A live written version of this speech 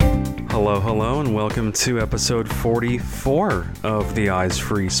Hello, and welcome to episode 44 of the Eyes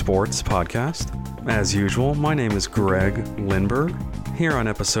Free Sports podcast. As usual, my name is Greg Lindberg. Here on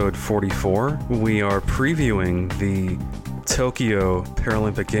episode 44, we are previewing the Tokyo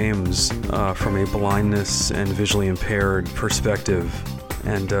Paralympic Games from a blindness and visually impaired perspective.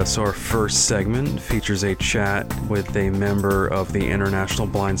 And so our first segment features a chat with a member of the International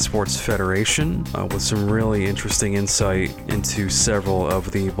Blind Sports Federation with some really interesting insight into several of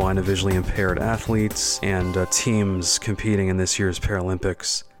the blind and visually impaired athletes and teams competing in this year's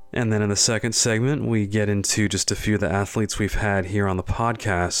Paralympics. And then in the second segment, we get into just a few of the athletes we've had here on the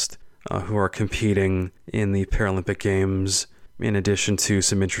podcast who are competing in the Paralympic Games, in addition to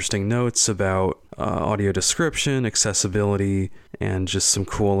some interesting notes about audio description, accessibility, and just some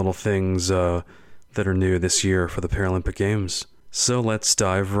cool little things that are new this year for the Paralympic Games. So let's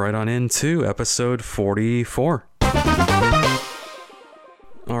dive right on into episode 44.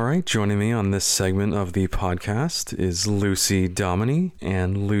 All right, joining me on this segment of the podcast is Lucy Dominy,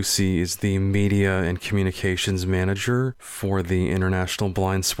 and Lucy is the Media and Communications Manager for the International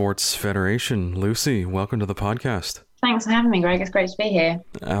Blind Sports Federation. Lucy, welcome to the podcast. Thanks for having me, Greg. It's great to be here.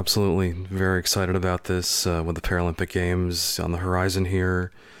 Absolutely. Very excited about this with the Paralympic Games on the horizon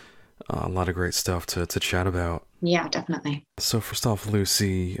here. A lot of great stuff to chat about. Yeah, definitely. So first off,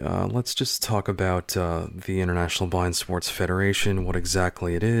 Lucy, let's just talk about the International Blind Sports Federation, what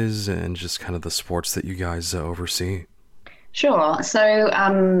exactly it is, and just kind of the sports that you guys oversee. Sure. So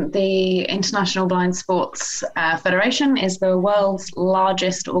the International Blind Sports Federation is the world's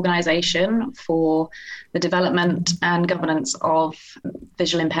largest organization for the development and governance of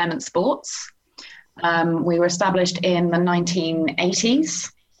visual impairment sports. We were established in the 1980s.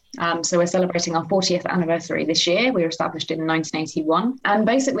 So we're celebrating our 40th anniversary this year. We were established in 1981. And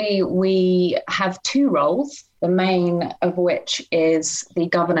basically, we have two roles, the main of which is the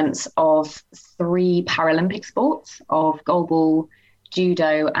governance of three Paralympic sports of goalball,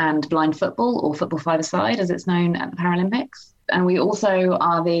 judo, and blind football, or football five-a-side, as it's known at the Paralympics. And we also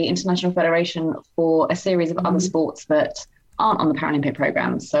are the international federation for a series of other sports that aren't on the Paralympic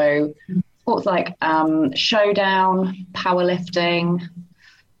program. So sports like showdown, powerlifting,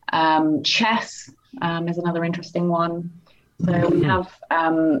 chess is another interesting one. So we have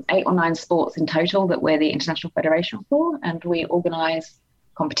 8 or 9 sports in total that we're the international federation for, and we organise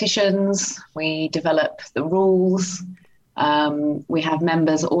competitions, we develop the rules. We have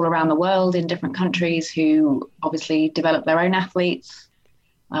members all around the world in different countries who obviously develop their own athletes,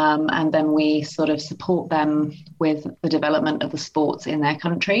 and then we sort of support them with the development of the sports in their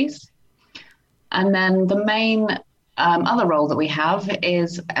countries. And then the main other role that we have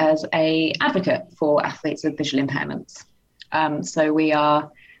is as an advocate for athletes with visual impairments. So we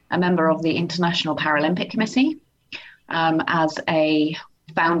are a member of the International Paralympic Committee. As a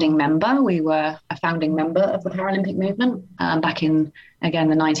founding member, we were a founding member of the Paralympic movement back in, again,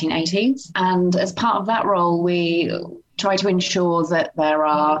 the 1980s. And as part of that role, we try to ensure that there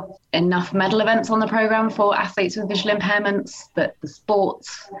are enough medal events on the program for athletes with visual impairments, that the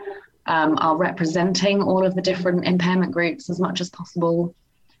sports are representing all of the different impairment groups as much as possible.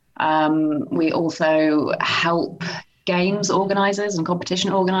 We also help games organisers and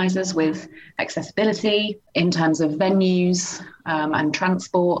competition organisers with accessibility in terms of venues and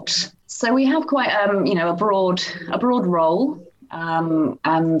transport. So we have quite a broad role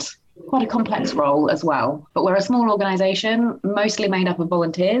and quite a complex role as well. But we're a small organisation, mostly made up of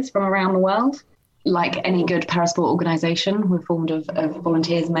volunteers from around the world. Like any good parasport organisation, we're formed of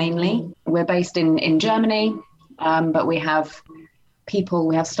volunteers mainly. We're based in Germany, but we have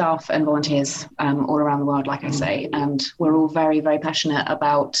staff and volunteers all around the world, like I say, and we're all very, very passionate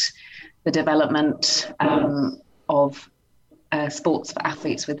about the development of sports for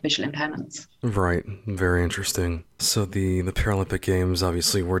athletes with visual impairments. Right. Very interesting. So the Paralympic Games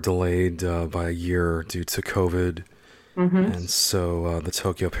obviously were delayed by a year due to COVID. Mm-hmm. And so the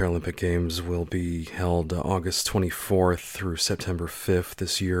Tokyo Paralympic Games will be held August 24th through September 5th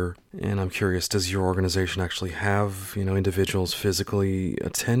this year. And I'm curious, does your organization actually have, individuals physically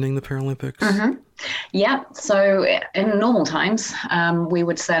attending the Paralympics? Mm-hmm. Yeah. So in normal times, we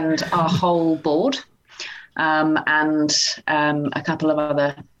would send our whole board and a couple of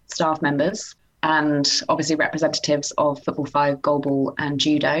other staff members, and obviously representatives of football 5, goalball, and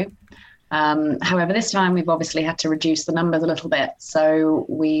judo. However, this time we've obviously had to reduce the numbers a little bit. So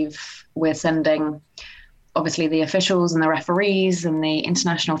we're sending obviously the officials and the referees and the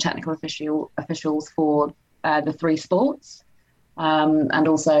international technical officials for the 3 sports. And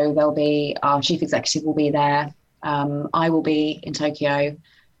also there'll be our chief executive will be there. I will be in Tokyo.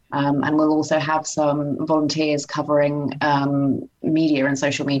 And we'll also have some volunteers covering media and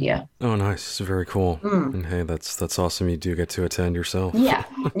social media. Oh, nice. Very cool. And hey, that's awesome. You do get to attend yourself. Yeah,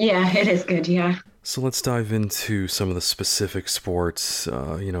 it is good, yeah. So let's dive into some of the specific sports,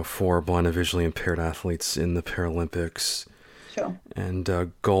 for blind and visually impaired athletes in the Paralympics. Sure. And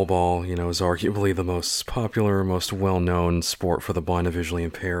goalball, is arguably the most popular, most well-known sport for the blind and visually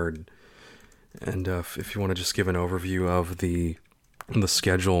impaired. And if you want to just give an overview of the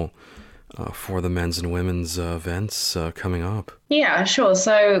schedule for the men's and women's events coming up. Yeah, sure.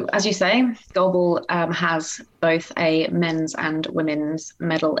 So as you say, goalball has both a men's and women's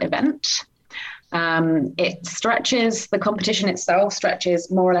medal event. The competition itself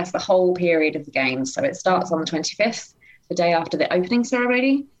stretches more or less the whole period of the games. So it starts on the 25th, the day after the opening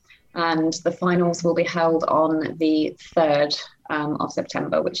ceremony, and the finals will be held on the 3rd of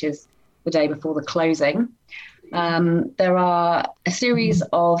September, which is the day before the closing. There are a series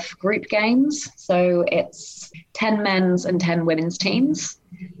of group games. So it's 10 men's and 10 women's teams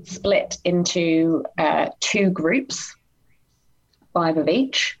split into 2 groups, 5 of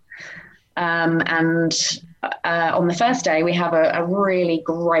each. And on the first day, we have a really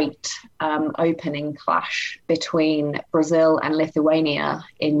great opening clash between Brazil and Lithuania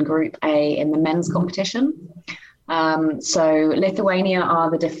in Group A in the men's competition. So Lithuania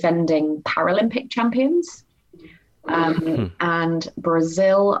are the defending Paralympic champions, and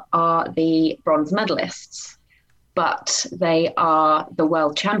Brazil are the bronze medalists, but they are the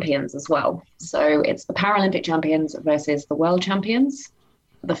world champions as well. So it's the Paralympic champions versus the world champions.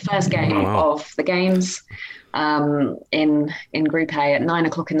 The first game of the games in Group A at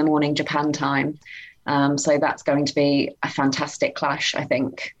 9:00 in the morning, Japan time. So that's going to be a fantastic clash, I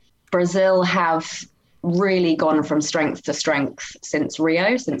think. Brazil have really gone from strength to strength since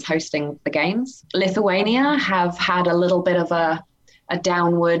Rio, since hosting the games. Lithuania have had a little bit of a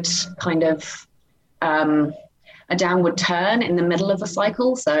downward kind of a downward turn in the middle of the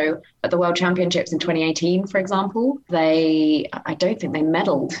cycle. So at the World Championships in 2018, for example, I don't think they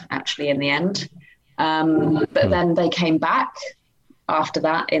medaled actually in the end. But then they came back after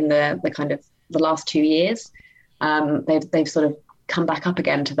that in the kind of the last 2 years. They've sort of come back up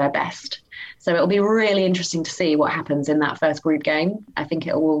again to their best. So it'll be really interesting to see what happens in that first group game. I think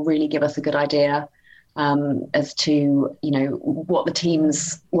it will really give us a good idea as to,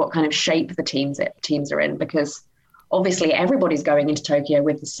 what kind of shape the teams are in, because obviously everybody's going into Tokyo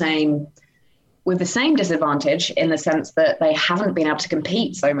with the same disadvantage, in the sense that they haven't been able to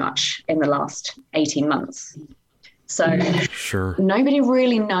compete so much in the last 18 months. So sure. Nobody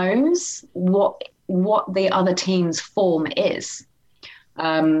really knows what the other team's form is.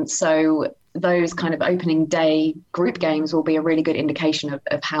 So those kind of opening day group games will be a really good indication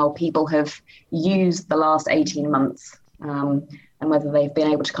of how people have used the last 18 months and whether they've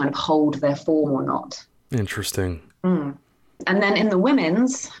been able to kind of hold their form or not. Interesting. And then in the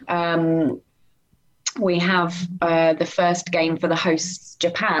women's, we have the first game for the hosts,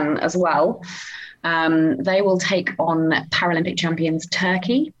 Japan, as well. They will take on Paralympic champions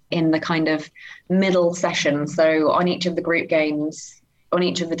Turkey in the kind of middle session. So on each of the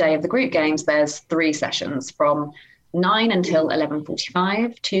day of the group games, there's 3 sessions from 9 until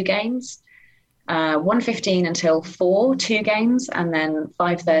 11:45, 2 games, 1:15 until 4, 2 games, and then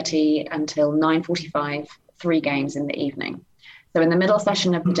 5:30 until 9:45, 3 games in the evening. So in the middle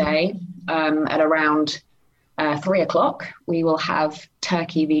session of the day, at around 3:00, we will have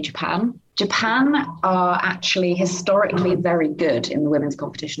Turkey v Japan. Japan are actually historically very good in the women's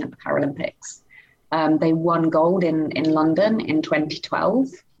competition at the Paralympics. They won gold in London in 2012.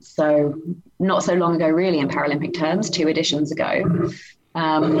 So not so long ago, really, in Paralympic terms, 2 editions ago.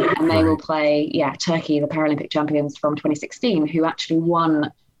 And they will play, Turkey, the Paralympic champions from 2016, who actually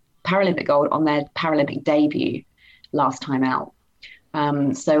won Paralympic gold on their Paralympic debut last time out.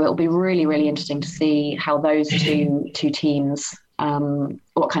 So it'll be really, really interesting to see how those two teams,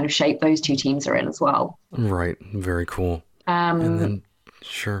 what kind of shape those 2 teams are in as well. Right. Very cool. And then,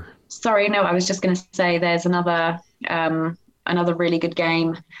 sure. Sorry, no, I was just going to say there's another really good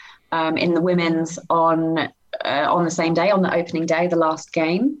game in the women's on the same day, on the opening day, the last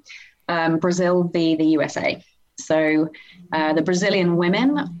game, Brazil v the USA. So the Brazilian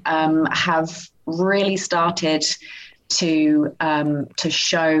women have really started to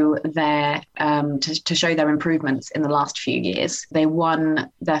show their improvements in the last few years. They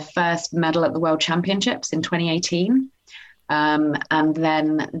won their first medal at the World Championships in 2018. And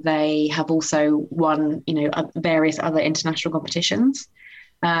then they have also won, various other international competitions.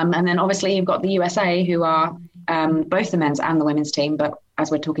 And then obviously you've got the USA, who are both the men's and the women's team. But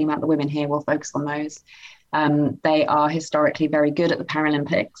as we're talking about the women here, we'll focus on those. They are historically very good at the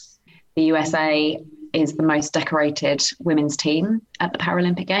Paralympics. The USA is the most decorated women's team at the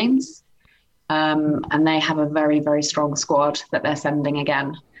Paralympic Games. And they have a very, very strong squad that they're sending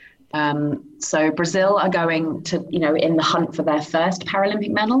again. So Brazil are going to, in the hunt for their first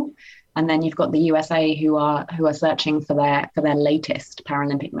Paralympic medal. And then you've got the USA who are searching for their latest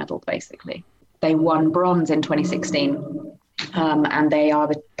Paralympic medal, basically. They won bronze in 2016, and they are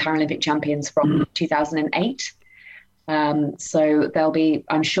the Paralympic champions from 2008. So they'll be,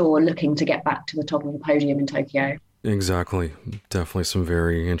 I'm sure, looking to get back to the top of the podium in Tokyo. Exactly. Definitely some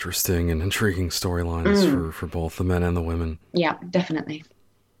very interesting and intriguing storylines for both the men and the women. Yeah, definitely.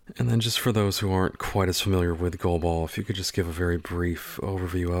 And then just for those who aren't quite as familiar with goalball, if you could just give a very brief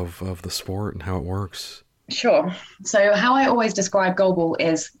overview of the sport and how it works. Sure. So how I always describe goalball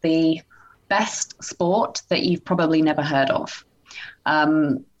is the best sport that you've probably never heard of.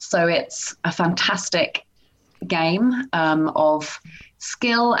 So it's a fantastic game of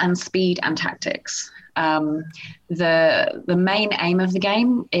skill and speed and tactics. The main aim of the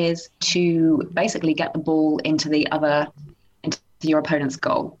game is to basically get the ball into your opponent's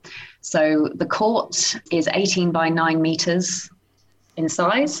goal. So the court is 18 by 9 meters in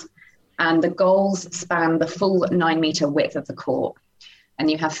size, and the goals span the full 9-meter width of the court.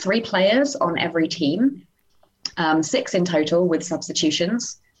 And you have 3 players on every team, 6 in total with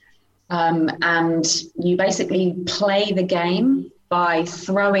substitutions. And you basically play the game by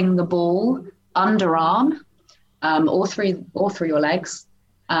throwing the ball underarm or through your legs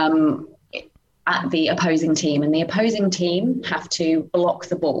at the opposing team. And the opposing team have to block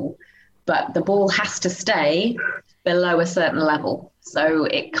the ball, but the ball has to stay below a certain level. So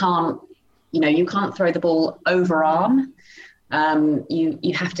it can't, you can't throw the ball overarm.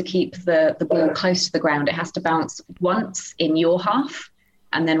 You have to keep the ball close to the ground. It has to bounce once in your half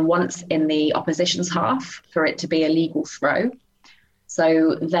and then once in the opposition's half for it to be a legal throw.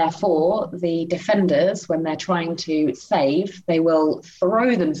 So therefore, the defenders, when they're trying to save, they will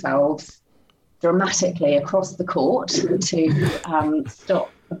throw themselves dramatically across the court to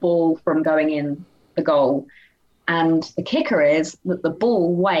stop the ball from going in the goal. And the kicker is that the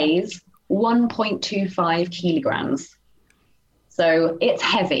ball weighs 1.25 kilograms. So it's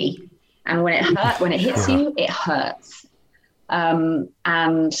heavy. And when it hits you, it hurts. And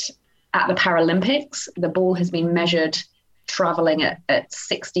at the Paralympics, the ball has been measured traveling at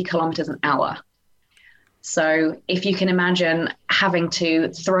 60 kilometers an hour. So if you can imagine having to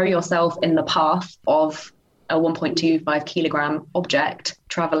throw yourself in the path of a 1.25 kilogram object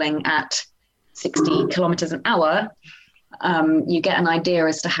traveling at 60 kilometers an hour, you get an idea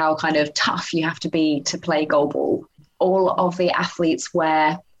as to how kind of tough you have to be to play goalball. All of the athletes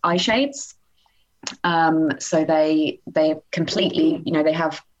wear eye shades. So they completely, they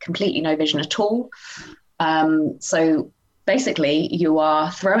have completely no vision at all. So basically, you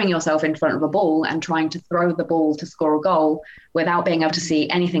are throwing yourself in front of a ball and trying to throw the ball to score a goal without being able to see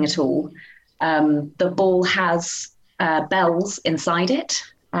anything at all. The ball has bells inside it,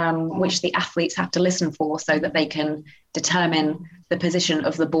 which the athletes have to listen for so that they can determine the position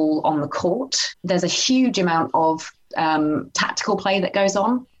of the ball on the court. There's a huge amount of tactical play that goes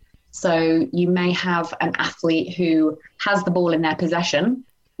on. So you may have an athlete who has the ball in their possession,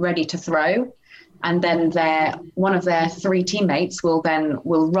 ready to throw, and then one of their 3 teammates will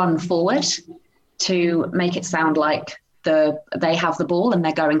run forward to make it sound like they have the ball and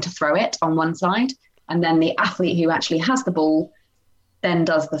they're going to throw it on one side. And then the athlete who actually has the ball then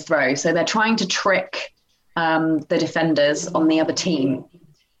does the throw. So they're trying to trick the defenders on the other team.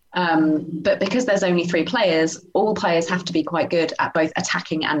 But because there's only 3 players, all players have to be quite good at both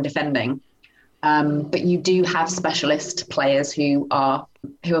attacking and defending. But you do have specialist players who are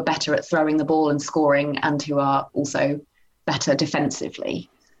better at throwing the ball and scoring, and who are also better defensively.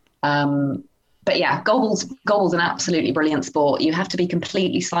 But yeah, goalball's an absolutely brilliant sport. You have to be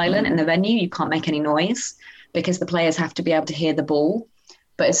completely silent in the venue. You can't make any noise because the players have to be able to hear the ball.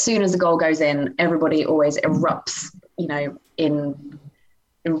 But as soon as the goal goes in, everybody always erupts, in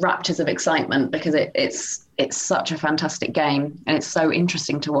raptures of excitement because it's such a fantastic game and it's so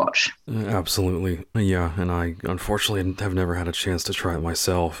interesting to watch. Absolutely. Yeah. And I unfortunately have never had a chance to try it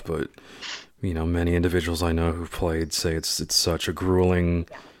myself, but many individuals I know who've played say it's such a grueling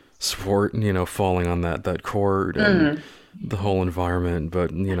sport, falling on that court and the whole environment.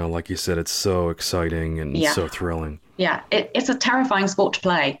 But, like you said, it's so exciting and so thrilling. Yeah. It's a terrifying sport to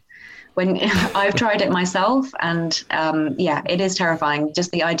play. When I've tried it myself, and it is terrifying.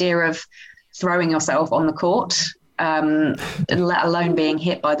 Just the idea of throwing yourself on the court, let alone being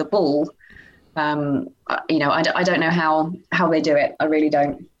hit by the ball. I don't know how they do it. I really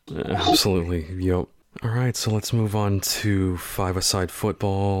don't. Absolutely. Yep. All right, so let's move on to five-a-side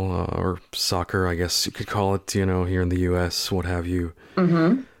football or soccer, I guess you could call it, here in the U.S., what have you.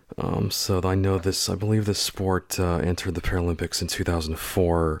 So I believe this sport entered the Paralympics in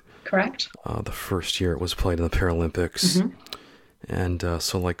 2004. Correct. The first year it was played in the Paralympics. And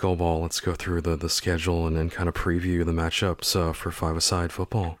so like goalball, let's go through the schedule and then kind of preview the matchups for five-a-side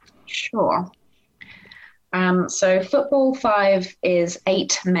football. Sure. So football 5 is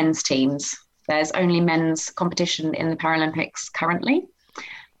 8 men's teams. There's only men's competition in the Paralympics currently,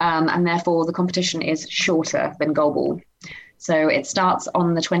 and therefore the competition is shorter than goalball. So it starts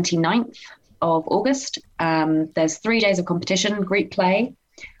on the 29th of August. There's 3 days of competition, group play,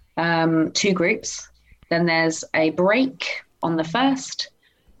 2 groups. Then there's a break on the 1st.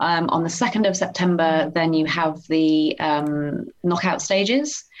 On the 2nd of September, then you have the knockout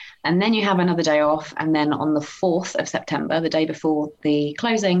stages, and then you have another day off. And then on the 4th of September, the day before the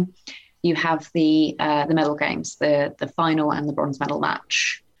closing, you have the medal games, the final and the bronze medal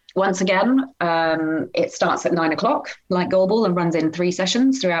match. Once again, it starts at 9 o'clock, like goalball, and runs in 3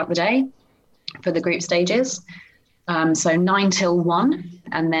 sessions throughout the day for the group stages. So 9 till 1,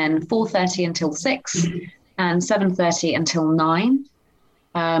 and then 4:30 until 6, and 7:30 until 9.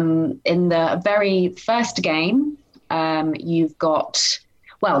 In the very first game, you've got...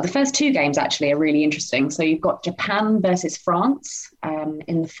 Well, the first 2 games actually are really interesting. So you've got Japan versus France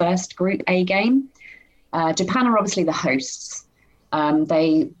in the first Group A game. Japan are obviously the hosts.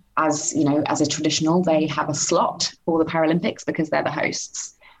 They, as a traditional, they have a slot for the Paralympics because they're the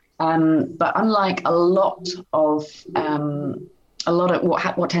hosts. But unlike a lot of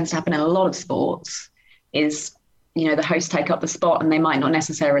what tends to happen in a lot of sports is, the hosts take up the spot and they might not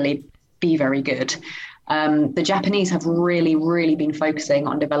necessarily be very good. The Japanese have really, really been focusing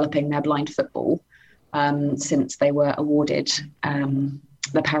on developing their blind football since they were awarded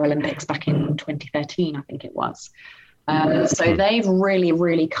the Paralympics back in 2013, I think it was. So they've really,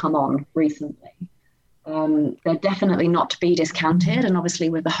 really come on recently. They're definitely not to be discounted, and obviously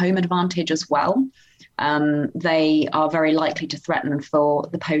with the home advantage as well, they are very likely to threaten for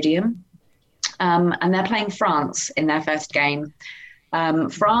the podium. And they're playing France in their first game.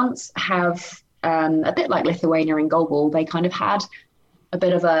 France have... a bit like Lithuania in goalball, they kind of had a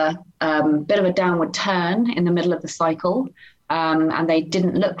bit of a downward turn in the middle of the cycle, and they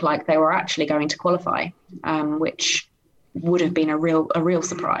didn't look like they were actually going to qualify, which would have been a real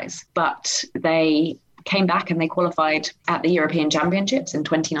surprise. But they came back and they qualified at the European Championships in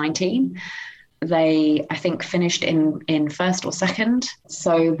 2019. They, I think, finished in first or second.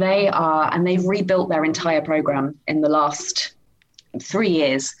 So they've rebuilt their entire program in the last 3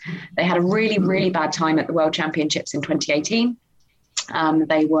 years. They had a really, really bad time at the World Championships in 2018.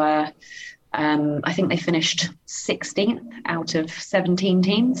 They were, I think they finished 16th out of 17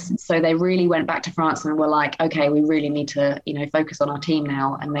 teams. So they really went back to France and were like, okay, we really need to, focus on our team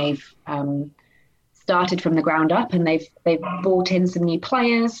now. And they've started from the ground up, and they've brought in some new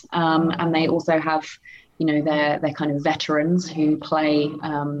players. And they also have, their kind of veterans who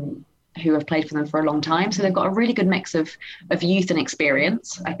have played for them for a long time. So they've got a really good mix of youth and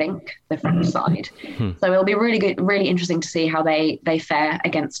experience, I think, the French side. So it'll be really interesting to see how they fare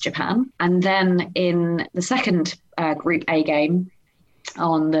against Japan. And then in the second Group A game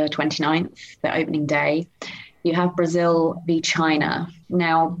on the 29th, the opening day, you have Brazil v China.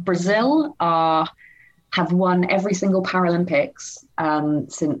 Now, Brazil have won every single Paralympics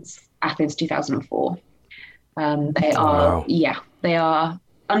since Athens 2004. They are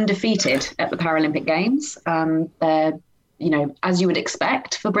undefeated at the Paralympic Games. They're, as you would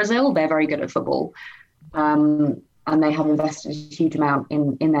expect for Brazil, they're very good at football. And they have invested a huge amount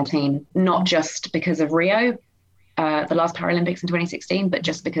in their team, not just because of Rio, the last Paralympics in 2016, but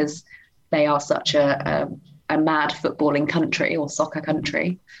just because they are such a mad footballing country or soccer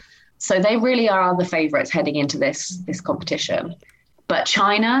country. So they really are the favourites heading into this competition. But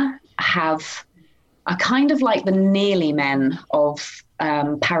China are kind of like the nearly men of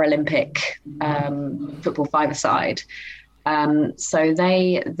Paralympic football five-a-side. So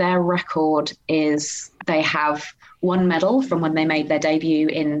their record is they have 1 medal from when they made their debut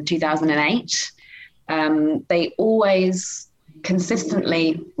in 2008. They always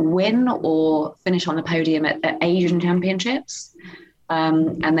consistently win or finish on the podium at Asian Championships.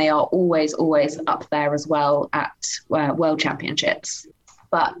 And they are always up there as well at World Championships.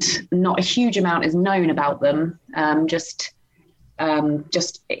 But not a huge amount is known about them, just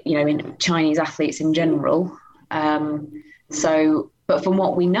in Chinese athletes in general. But from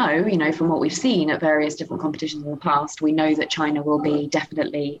what we know, from what we've seen at various different competitions in the past, we know that China will be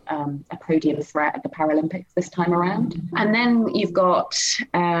definitely a podium threat at the Paralympics this time around. And then you've got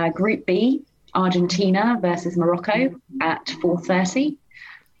Group B, Argentina versus Morocco at 4:30.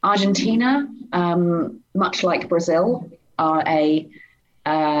 Argentina, much like Brazil, are a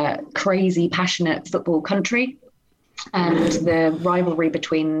crazy, passionate football country. And the rivalry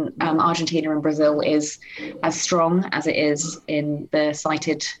between Argentina and Brazil is as strong as it is in the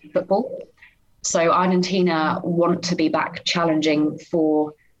cited football. So Argentina want to be back challenging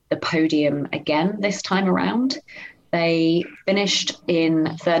for the podium again this time around. They finished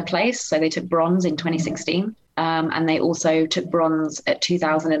in third place, so they took bronze in 2016, and they also took bronze at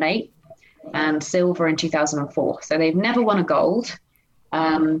 2008 and silver in 2004. So they've never won a gold,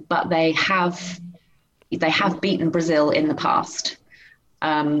 but they have beaten Brazil in the past.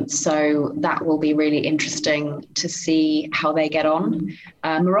 So that will be really interesting to see how they get on.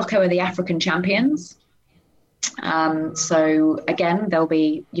 Morocco are the African champions. So again, there'll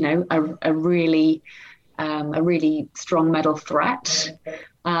be, a really strong medal threat.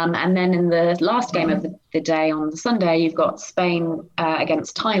 And then in the last game of the day on the Sunday, you've got Spain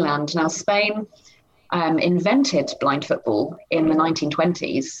against Thailand. Now, Spain invented blind football in the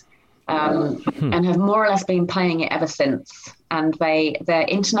 1920s. And have more or less been playing it ever since. And their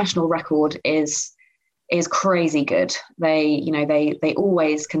international record is crazy good. They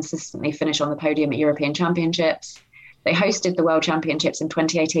always consistently finish on the podium at European Championships. They hosted the World Championships in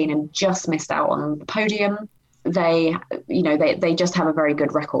 2018 and just missed out on the podium. They just have a very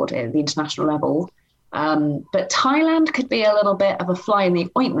good record at the international level. But Thailand could be a little bit of a fly in the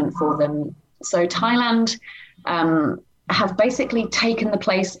ointment for them. So Thailand have basically taken the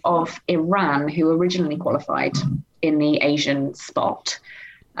place of Iran, who originally qualified in the Asian spot,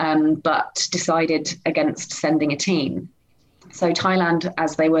 but decided against sending a team. So Thailand,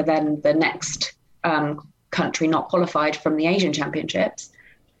 as they were then the next country not qualified from the Asian Championships,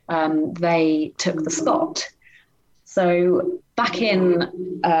 they took the spot. So back in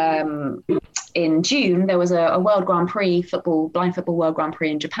June, there was a World Grand Prix blind football World Grand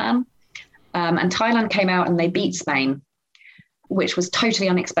Prix in Japan, and Thailand came out and they beat Spain, which was totally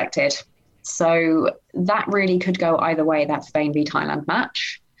unexpected. So that really could go either way, that Spain v Thailand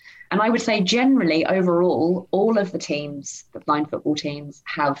match. And I would say generally, overall, all of the teams, the blind football teams,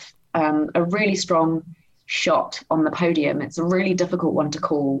 have a really strong shot on the podium. It's a really difficult one to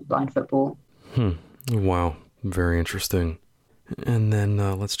call, blind football. Wow. Very interesting. And then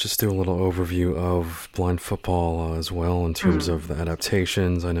let's just do a little overview of blind football as well in terms of the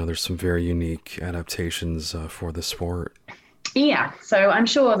adaptations. I know there's some very unique adaptations for the sport. Yeah, so I'm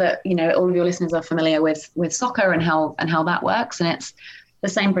sure that all of your listeners are familiar with soccer and how that works, and it's the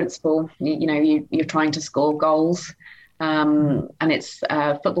same principle. You're trying to score goals, and it's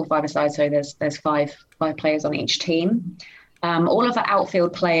football five-a-side, so there's five players on each team. All of the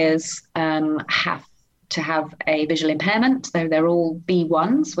outfield players have to have a visual impairment, so they're all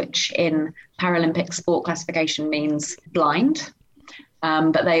B1s, which in Paralympic sport classification means blind,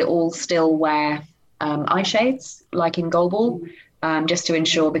 but they all still wear eye shades, like in goalball, just to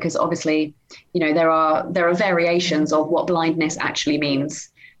ensure, because obviously, there are variations of what blindness actually means.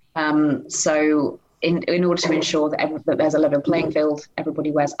 So in order to ensure that there's a level playing field,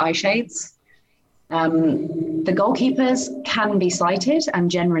 everybody wears eye shades. The goalkeepers can be sighted and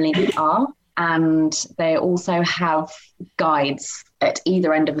generally are, and they also have guides at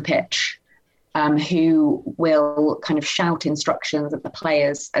either end of the pitch who will kind of shout instructions at the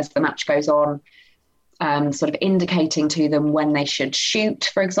players as the match goes on, sort of indicating to them when they should shoot,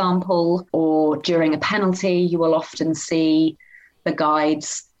 for example, or during a penalty, you will often see the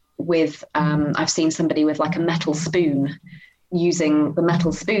guides with, I've seen somebody with like a metal spoon, using the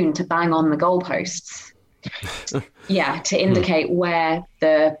metal spoon to bang on the goalposts. To indicate where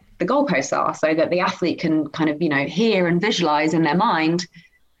the goalposts are, so that the athlete can kind of, hear and visualize in their mind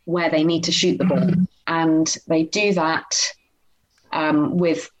where they need to shoot the ball. And they do that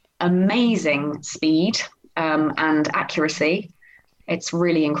with amazing speed and accuracy. It's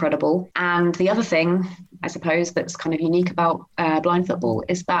really incredible. And the other thing, I suppose, that's kind of unique about blind football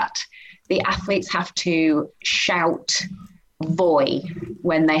is that the athletes have to shout "voy"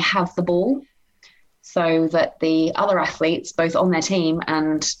 when they have the ball, so that the other athletes, both on their team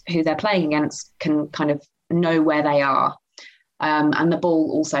and who they're playing against, can kind of know where they are. And the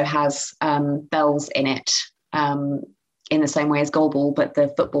ball also has bells in it, in the same way as goalball, but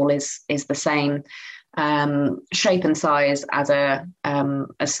the football is the same shape and size as a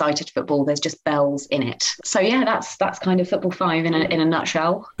sighted football. There's just bells in it. So yeah, that's kind of football 5 in a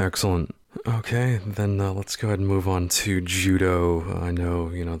nutshell. Excellent. Okay, then let's go ahead and move on to judo. I know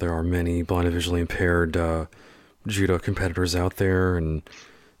there are many blind and visually impaired judo competitors out there, and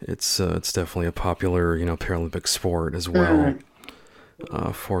it's definitely a popular Paralympic sport as well.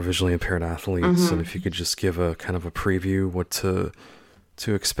 for visually impaired athletes. And if you could just give a kind of a preview what to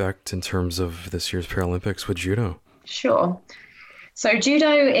expect in terms of this year's Paralympics with judo. Sure. So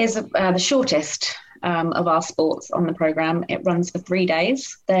judo is the shortest of our sports on the program. It runs for 3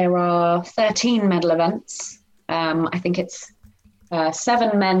 days. There are 13 medal events. I think it's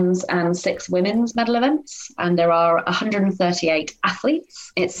 7 men's and 6 women's medal events, and there are 138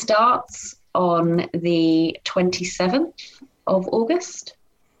 athletes. It starts on the 27th of August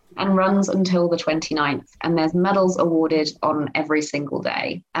and runs until the 29th. And there's medals awarded on every single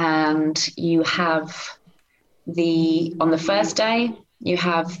day. And you have on the first day, you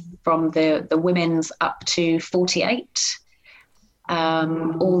have from the women's up to 48,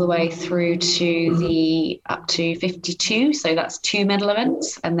 all the way through to up to 52. So that's 2 medal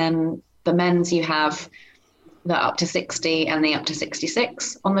events. And then the men's, you have the up to 60 and the up to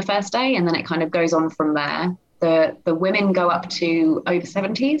 66 on the first day. And then it kind of goes on from there. The women go up to over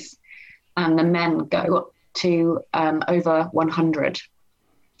 70s and the men go up to over 100.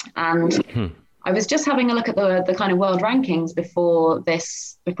 And I was just having a look at the kind of world rankings before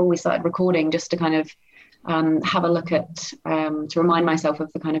we started recording, just to kind of have a look at, to remind myself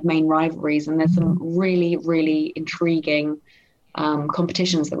of the kind of main rivalries. And there's some really, really intriguing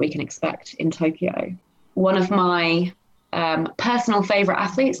competitions that we can expect in Tokyo. One of my personal favorite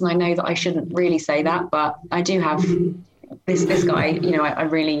athletes, and I know that I shouldn't really say that, but I do have this guy,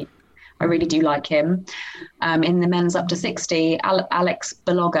 I really do like him. In the men's up to 60, Alex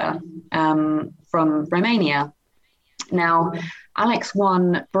Beloga from Romania. Now, Alex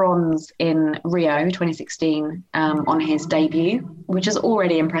won bronze in Rio 2016 on his debut, which is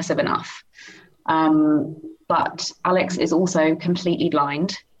already impressive enough. But Alex is also completely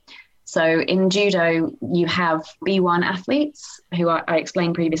blind. So in judo, you have B1 athletes who I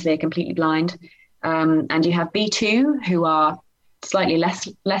explained previously are completely blind. And you have B2 who are slightly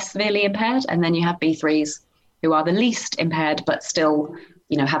less severely impaired. And then you have B3s who are the least impaired, but still,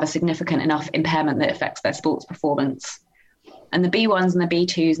 have a significant enough impairment that affects their sports performance. And the B1s and the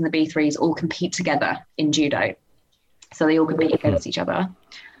B2s and the B3s all compete together in judo. So they all compete against each other.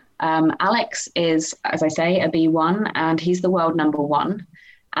 Alex is, as I say, a B1, and he's the world number 1.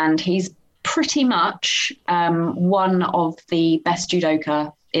 And he's pretty much one of the best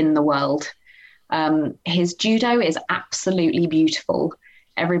judoka in the world. His judo is absolutely beautiful.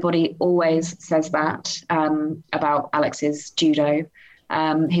 Everybody always says that about Alex's judo.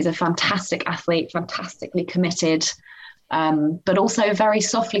 He's a fantastic athlete, fantastically committed, but also very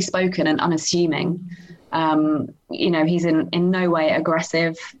softly spoken and unassuming. He's in no way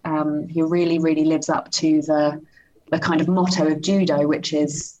aggressive. He really, really lives up to the kind of motto of judo, which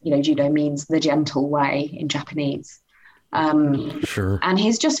is, judo means the gentle way in Japanese. Sure. And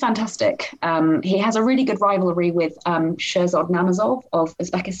he's just fantastic. He has a really good rivalry with Sherzod Namazov of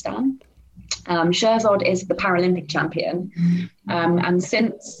Uzbekistan. Sherzod is the Paralympic champion. And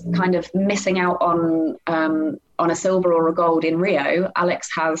since kind of missing out on a silver or a gold in Rio, Alex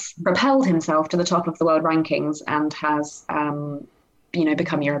has propelled himself to the top of the world rankings and has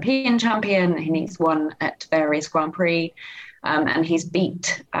become European champion. He's won at various Grand Prix, and he's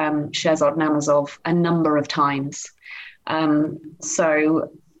beat Sherzod Namazov a number of times.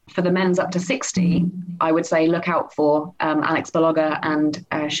 So for the men's up to 60, I would say look out for Alex Beloga and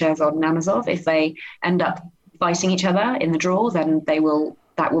Sherzod Namazov. If they end up fighting each other in the draw, then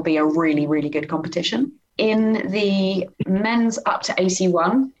that will be a really, really good competition. In the men's up to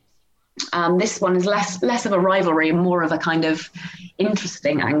 81, this one is less of a rivalry and more of a kind of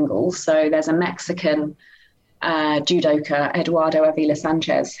interesting angle. So there's a Mexican judoka, Eduardo Avila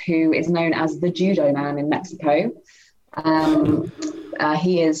Sanchez, who is known as the Judo Man in Mexico.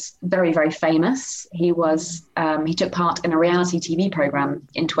 He is very, very famous. He took part in a reality TV program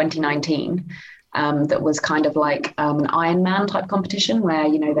in 2019 that was kind of like an Ironman type competition where,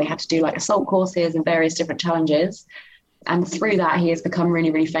 they had to do like assault courses and various different challenges. And through that, he has become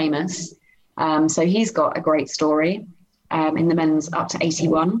really, really famous. So he's got a great story in the men's up to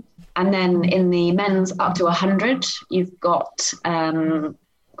 81. And then in the men's up to 100, you've got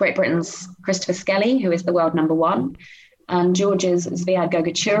Great Britain's Christopher Skelly, who is the world number 1, and Georgia's Zviad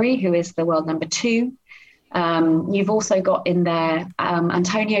Gogachuri, who is the world number 2. You've also got in there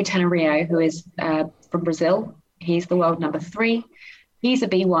Antonio Tenorio, who is from Brazil. He's the world number 3. He's a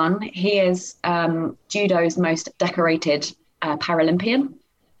B1. He is judo's most decorated Paralympian.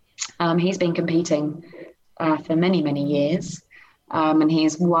 He's been competing for many, many years. And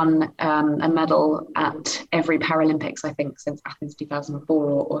he's won a medal at every Paralympics, I think, since Athens 2004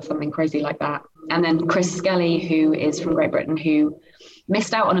 or something crazy like that. And then Chris Skelly, who is from Great Britain, who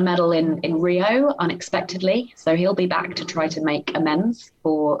missed out on a medal in Rio unexpectedly. So he'll be back to try to make amends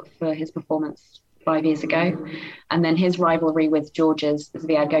for his performance 5 years ago. And then his rivalry with Georgia's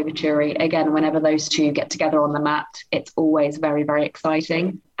Zviad Gogaturi, again, whenever those two get together on the mat, it's always very, very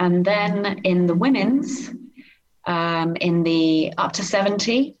exciting. And then in the women's, in the up to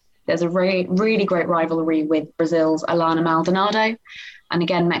 70, there's a really great rivalry with Brazil's Alana Maldonado and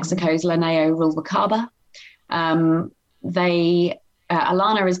again, Mexico's Linnea Rubalcaba.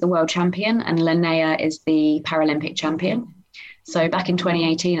 Alana is the world champion and Linnea is the Paralympic champion. So back in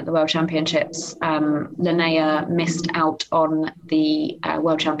 2018 at the World Championships, Linnea missed out on the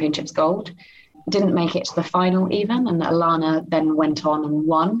World Championships gold, didn't make it to the final even, and Alana then went on and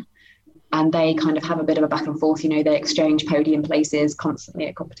won. And they kind of have a bit of a back and forth, they exchange podium places constantly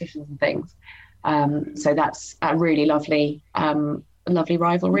at competitions and things. So that's a really lovely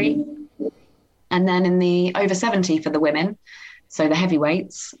rivalry. And then in the over 70 for the women, so the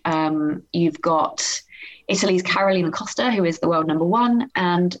heavyweights, you've got Italy's Carolina Costa, who is the world number 1,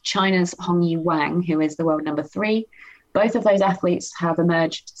 and China's Hongyu Wang, who is the world number 3. Both of those athletes have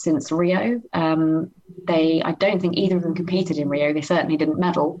emerged since Rio. I don't think either of them competed in Rio. They certainly didn't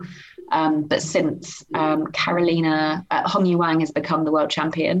medal. But since Hongyu Wang has become the world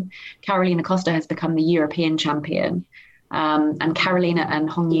champion, Carolina Costa has become the European champion. And Carolina and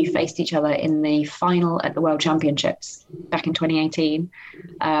Hongyu faced each other in the final at the World Championships back in 2018.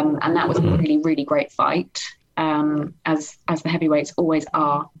 And that was a really, really great fight, as the heavyweights always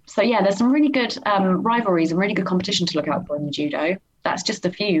are. So, yeah, there's some really good rivalries and really good competition to look out for in the judo. That's just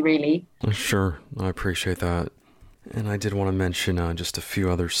a few, really. Sure. I appreciate that. And I did want to mention just a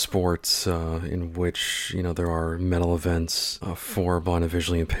few other sports in which, there are medal events for blind and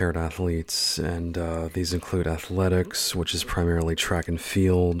visually impaired athletes. And these include athletics, which is primarily track and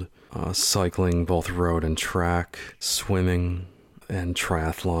field, cycling, both road and track, swimming, and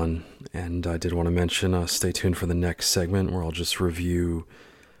triathlon. And I did want to mention, stay tuned for the next segment where I'll just review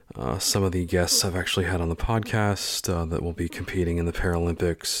some of the guests I've actually had on the podcast that will be competing in the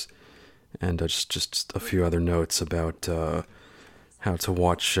Paralympics. And just a few other notes about how to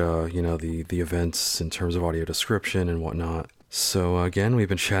watch, the events in terms of audio description and whatnot. So again, we've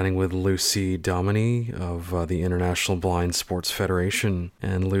been chatting with Lucy Dominy of the International Blind Sports Federation.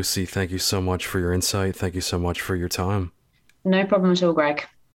 And Lucy, thank you so much for your insight. Thank you so much for your time. No problem at all, Greg.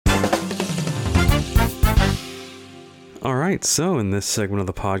 All right, so in this segment of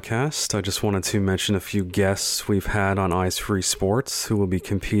the podcast, I just wanted to mention a few guests we've had on Eyes Free Sports who will be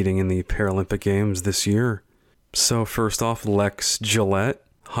competing in the Paralympic Games this year. So first off, Lex Gillette,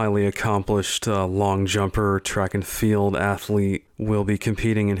 highly accomplished long jumper, track and field athlete, will be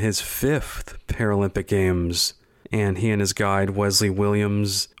competing in his 5th Paralympic Games. And he and his guide, Wesley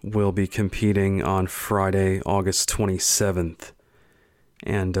Williams, will be competing on Friday, August 27th.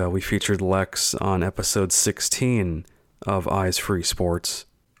 And we featured Lex on episode 16 of Eyes Free Sports.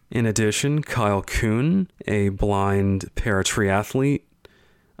 In addition, Kyle Kuhn, a blind paratriathlete,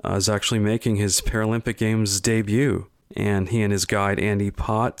 is actually making his Paralympic Games debut, and he and his guide Andy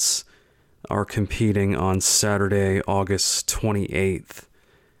Potts are competing on Saturday, August 28th.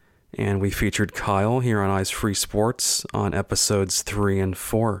 And we featured Kyle here on Eyes Free Sports on episodes 3 and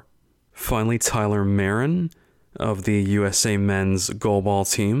 4. Finally, Tyler Marin of the USA Men's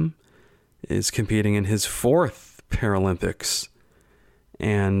Goalball team is competing in his 4th Paralympics,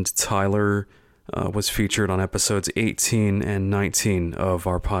 and Tyler was featured on episodes 18 and 19 of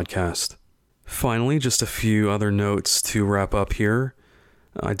our podcast. Finally, just a few other notes to wrap up here.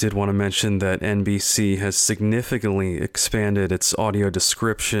 I did want to mention that NBC has significantly expanded its audio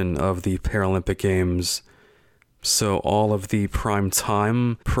description of the Paralympic Games. So all of the prime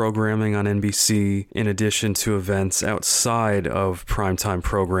time programming on NBC, in addition to events outside of primetime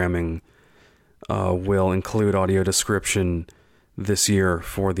programming, will include audio description this year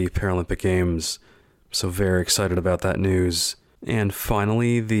for the Paralympic Games. So very excited about that news. And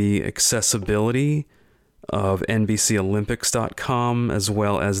finally, the accessibility of NBCOlympics.com as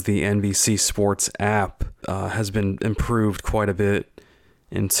well as the NBC Sports app has been improved quite a bit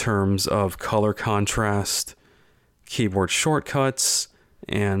in terms of color contrast, keyboard shortcuts,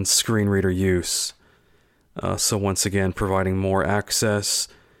 and screen reader use. So once again, providing more access,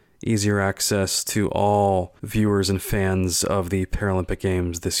 easier access to all viewers and fans of the Paralympic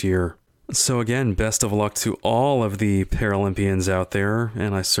Games this year. So again, best of luck to all of the Paralympians out there,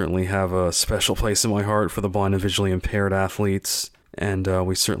 and I certainly have a special place in my heart for the blind and visually impaired athletes, and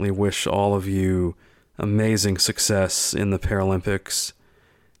we certainly wish all of you amazing success in the Paralympics,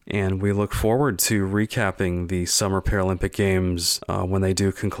 and we look forward to recapping the Summer Paralympic Games when they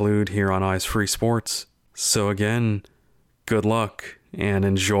do conclude here on Eyes Free Sports. So again, good luck, and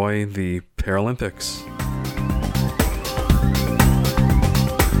enjoy the Paralympics.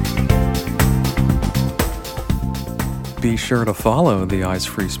 Be sure to follow the Eyes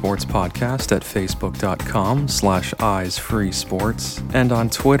Free Sports podcast at facebook.com/eyesfreesports and on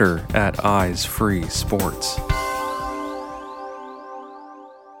Twitter at eyesfreesports.